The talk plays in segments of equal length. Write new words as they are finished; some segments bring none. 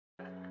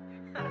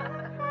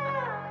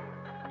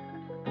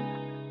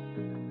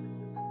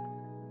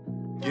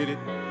Get it?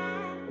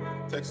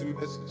 Text a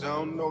message, I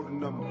don't know the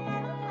number.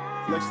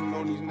 Flexing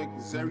on these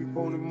niggas, every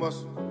bone and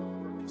muscle.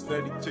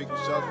 Steady taking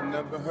shots,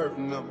 never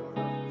hurting them.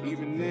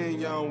 Even then,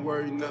 y'all don't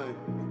worry nothing.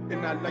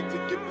 And I'd like to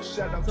give a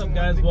shout out. What's up,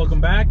 guys? Welcome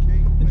back.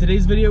 In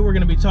today's video, we're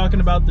going to be talking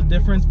about the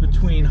difference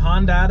between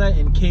Hondata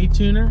and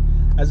K-Tuner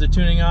as a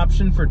tuning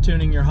option for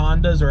tuning your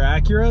Hondas or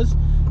Acuras,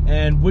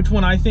 and which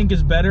one I think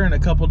is better in a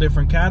couple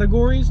different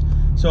categories.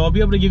 So I'll be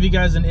able to give you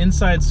guys an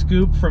inside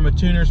scoop from a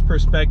tuner's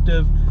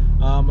perspective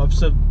of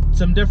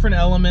some different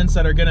elements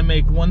that are going to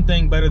make one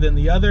thing better than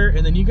the other,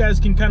 and then you guys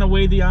can kind of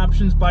weigh the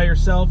options by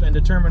yourself and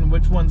determine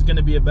which one's going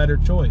to be a better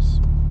choice.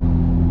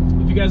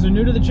 If you guys are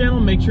new to the channel,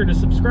 make sure to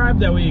subscribe,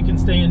 that way you can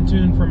stay in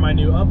tune for my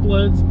new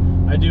uploads.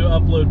 I do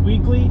upload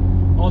weekly.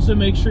 Also,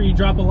 make sure you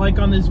drop a like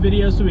on this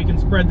video so we can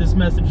spread this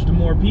message to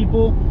more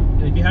people.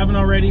 And if you haven't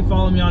already,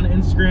 follow me on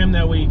Instagram,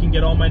 that way you can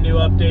get all my new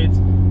updates.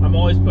 I'm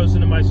always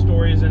posting to my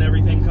stories and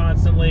everything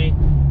constantly,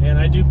 and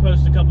I do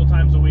post a couple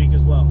times a week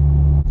as well.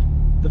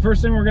 The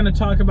first thing we're going to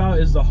talk about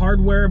is the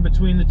hardware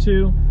between the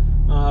two.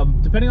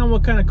 Depending on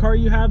what kind of car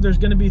you have, there's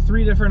going to be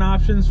 3 different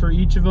options for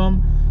each of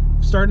them.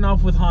 Starting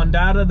off with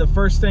Hondata, the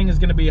first thing is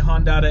going to be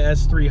Hondata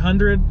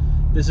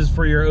S300. This is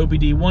for your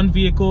OBD1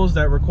 vehicles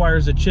that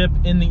requires a chip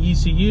in the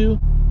ECU.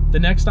 The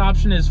next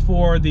option is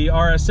for the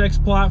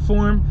RSX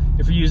platform,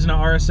 if you're using an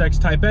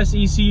RSX Type S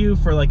ECU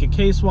for like a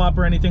K-swap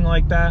or anything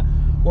like that.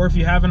 Or if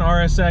you have an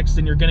RSX,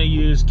 then you're going to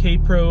use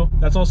K-Pro.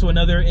 That's also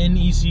another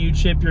in-ECU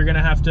chip you're going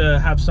to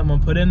have someone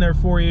put in there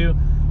for you.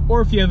 Or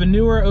if you have a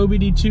newer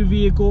OBD2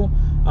 vehicle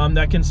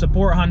that can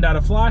support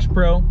Hondata Flash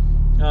Pro,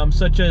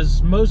 such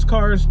as most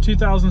cars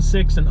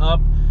 2006 and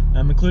up,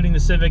 including the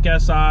Civic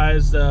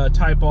SIs, the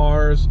Type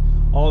Rs,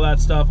 all that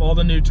stuff. All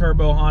the new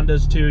turbo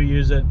Hondas too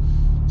use it.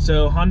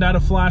 So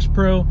Hondata Flash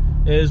Pro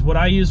is what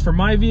I use for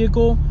my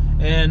vehicle,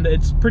 and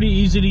it's pretty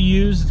easy to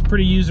use. It's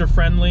pretty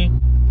user-friendly,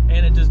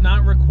 and it does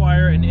not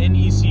require an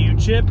in-ECU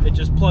chip. It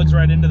just plugs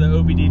right into the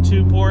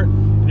OBD2 port,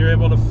 and you're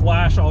able to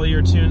flash all of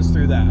your tunes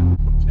through that.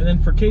 And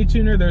then for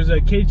K-Tuner, there's a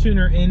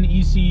K-Tuner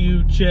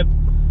in-ECU chip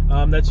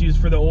that's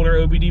used for the older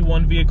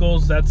OBD1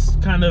 vehicles. That's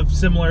kind of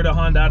similar to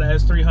Hondata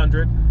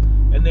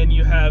S300. And then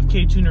you have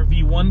K-Tuner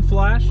V1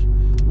 Flash,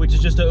 which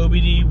is just an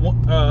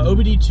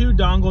OBD2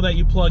 dongle that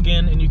you plug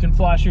in, and you can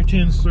flash your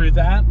tunes through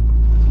that.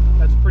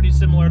 That's pretty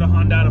similar to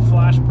Hondata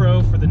Flash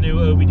Pro for the new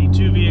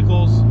OBD2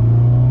 vehicles.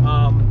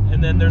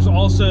 And then there's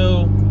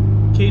also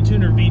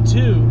K-Tuner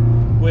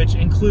V2, which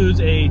includes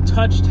a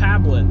touch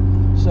tablet.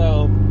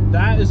 So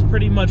that is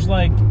pretty much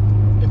like,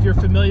 if you're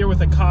familiar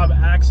with a Cobb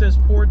access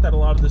port that a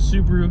lot of the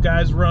Subaru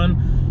guys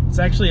run, it's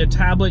actually a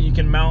tablet you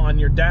can mount on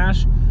your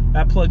dash.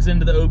 That plugs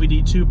into the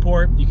OBD2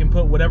 port. You can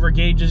put whatever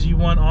gauges you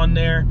want on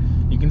there.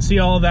 You can see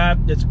all of that.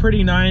 It's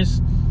pretty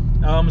nice.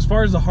 As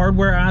far as the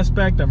hardware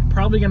aspect, I'm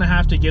probably going to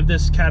have to give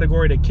this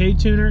category to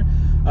K-Tuner,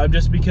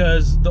 just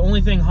because the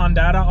only thing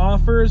Hondata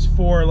offers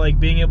for like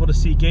being able to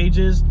see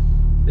gauges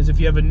is if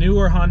you have a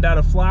newer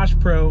Hondata Flash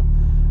Pro,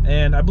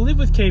 and I believe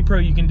with K-Pro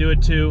you can do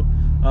it too.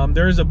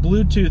 There is a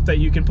Bluetooth that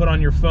you can put on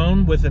your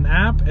phone with an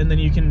app, and then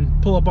you can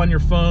pull up on your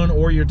phone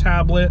or your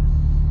tablet,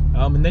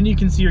 and then you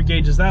can see your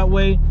gauges that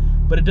way.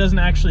 But it doesn't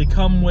actually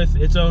come with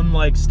its own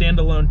like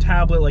standalone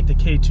tablet like the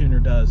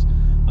K-Tuner does.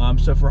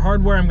 So for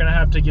hardware, I'm going to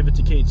have to give it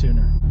to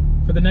K-Tuner.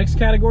 For the next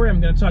category, I'm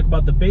going to talk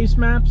about the base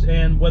maps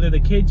and whether the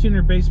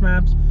K-Tuner base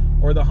maps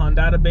or the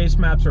Hondata base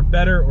maps are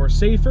better or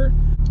safer.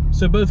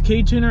 So both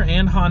K-Tuner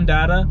and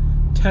Hondata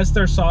test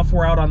their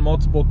software out on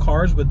multiple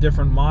cars with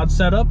different mod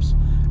setups,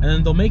 and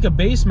then they'll make a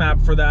base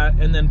map for that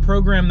and then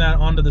program that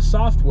onto the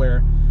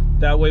software.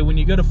 That way when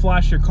you go to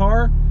flash your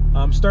car,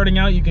 starting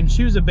out, you can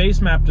choose a base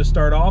map to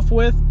start off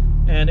with,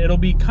 and it'll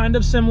be kind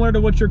of similar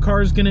to what your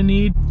car is going to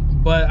need.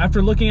 But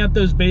after looking at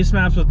those base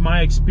maps with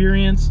my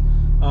experience,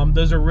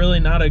 those are really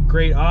not a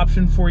great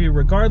option for you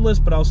regardless,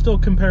 but I'll still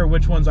compare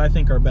which ones I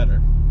think are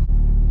better.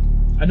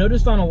 I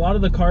noticed on a lot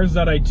of the cars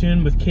that I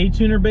tune with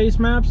K-Tuner base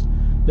maps,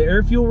 the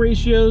air-fuel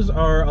ratios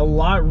are a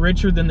lot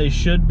richer than they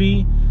should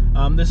be.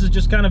 This is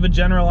just kind of a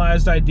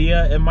generalized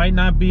idea. It might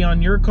not be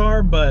on your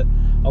car, but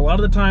a lot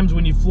of the times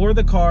when you floor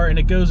the car and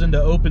it goes into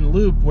open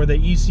loop where the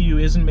ECU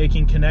isn't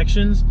making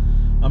connections,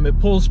 it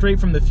pulls straight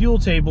from the fuel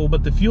table,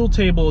 but the fuel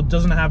table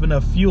doesn't have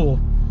enough fuel,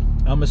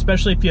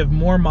 especially if you have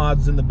more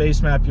mods than the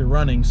base map you're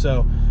running.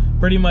 So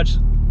pretty much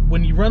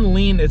when you run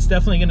lean, it's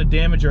definitely going to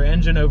damage your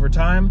engine over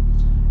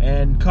time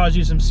and cause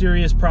you some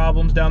serious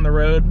problems down the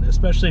road,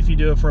 especially if you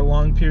do it for a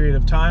long period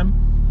of time.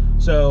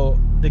 So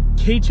the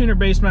K-Tuner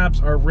base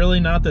maps are really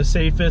not the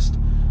safest.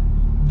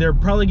 They're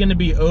probably going to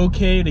be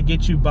okay to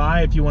get you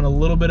by if you want a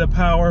little bit of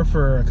power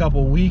for a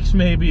couple weeks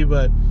maybe,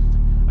 but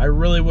I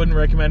really wouldn't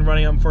recommend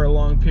running them for a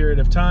long period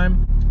of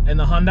time. And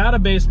the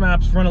Hondata base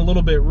maps run a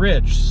little bit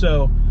rich,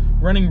 so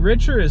running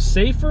richer is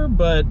safer,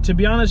 but to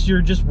be honest,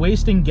 you're just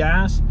wasting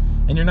gas,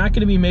 and you're not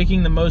going to be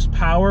making the most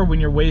power when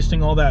you're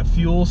wasting all that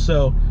fuel.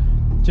 So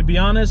to be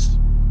honest,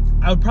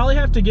 I would probably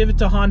have to give it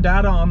to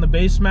Hondata on the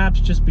base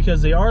maps just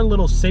because they are a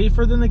little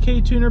safer than the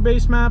K-Tuner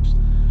base maps.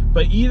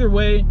 But either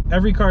way,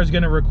 every car is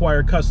going to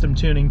require custom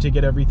tuning to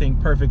get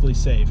everything perfectly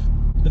safe.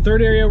 The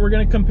third area we're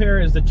going to compare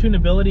is the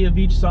tunability of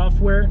each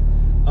software.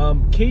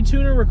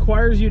 K-Tuner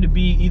requires you to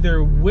be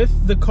either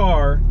with the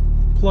car,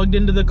 plugged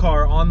into the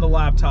car on the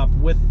laptop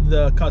with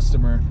the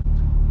customer.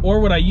 Or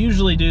what I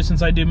usually do,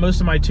 since I do most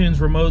of my tunes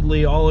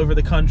remotely all over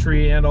the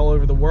country and all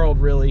over the world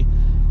really,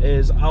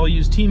 is I'll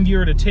use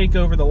TeamViewer to take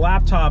over the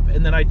laptop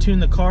and then I tune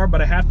the car,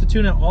 but I have to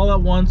tune it all at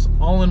once,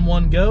 all in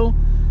one go,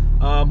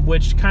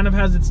 which kind of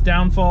has its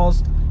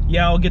downfalls.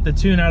 Yeah, I'll get the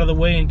tune out of the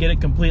way and get it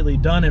completely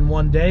done in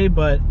one day,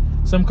 but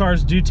some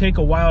cars do take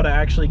a while to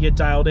actually get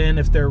dialed in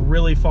if they're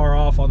really far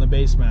off on the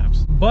base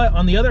maps. But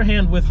on the other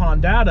hand, with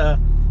Hondata,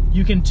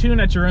 you can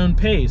tune at your own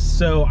pace.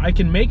 So I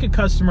can make a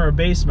customer a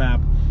base map,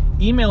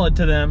 email it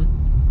to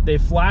them, they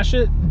flash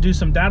it, do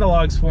some data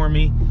logs for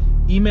me,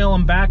 email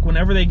them back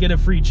whenever they get a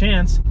free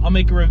chance. I'll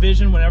make a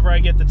revision whenever I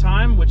get the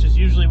time, which is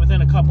usually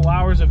within a couple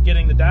hours of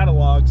getting the data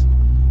logs.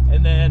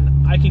 And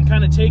then I can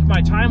kind of take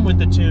my time with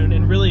the tune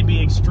and really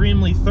be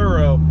extremely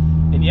thorough.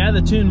 And yeah,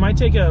 the tune might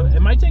take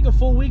a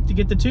full week to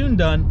get the tune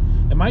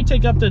done. It might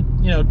take up to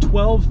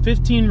 12,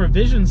 15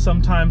 revisions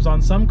sometimes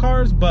on some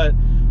cars, but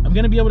I'm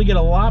going to be able to get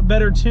a lot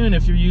better tune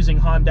if you're using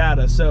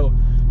Hondata. So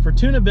for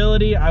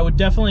tunability, I would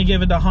definitely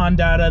give it to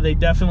Hondata. They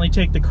definitely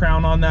take the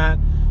crown on that.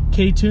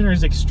 K-Tuner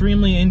is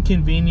extremely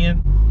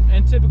inconvenient,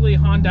 and typically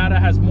Hondata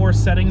has more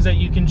settings that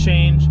you can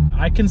change.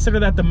 I consider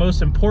that the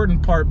most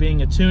important part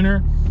being a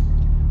tuner.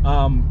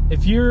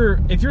 If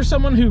you're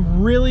someone who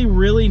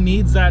really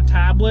needs that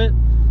tablet,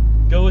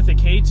 go with a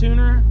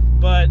K-Tuner.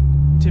 But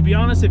to be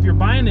honest, if you're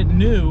buying it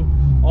new,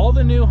 all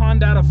the new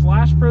Hondata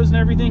Flash Pros and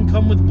everything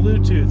come with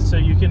Bluetooth, so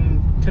you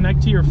can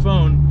connect to your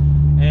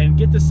phone and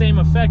get the same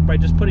effect by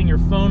just putting your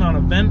phone on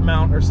a vent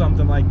mount or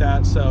something like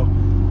that. So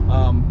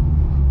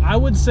I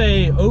would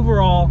say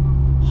overall,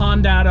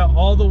 Hondata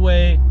all the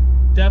way,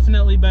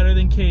 definitely better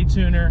than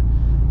K-Tuner.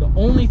 The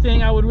only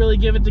thing I would really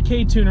give it to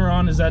K-Tuner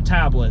on is that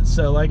tablet.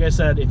 So like I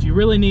said, if you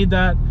really need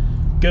that,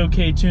 go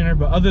K-Tuner.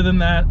 But other than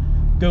that,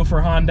 go for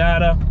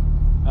Hondata.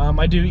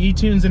 I do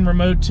e-tunes and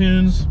remote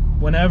tunes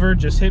whenever.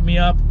 Just hit me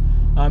up.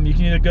 You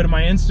can either go to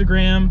my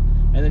Instagram,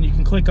 and then you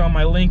can click on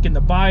my link in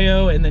the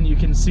bio, and then you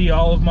can see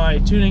all of my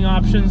tuning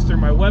options through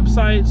my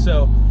website.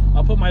 So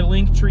I'll put my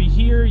link tree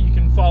here. You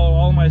can follow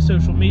all my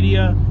social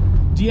media.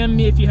 DM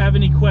me if you have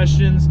any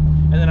questions,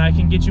 and then I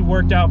can get you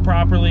worked out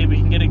properly. We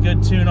can get a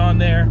good tune on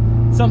there.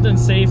 Something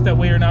safe, that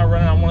way you're not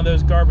running on one of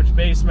those garbage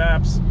base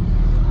maps,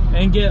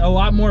 and get a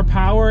lot more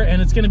power,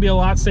 and it's going to be a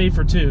lot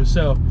safer too.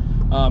 So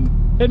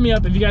hit me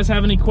up if you guys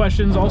have any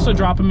questions. Also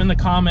drop them in the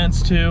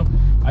comments too.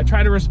 I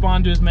try to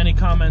respond to as many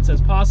comments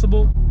as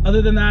possible.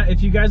 Other than that,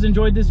 if you guys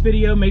enjoyed this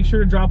video, make sure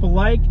to drop a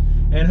like,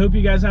 and hope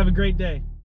you guys have a great day.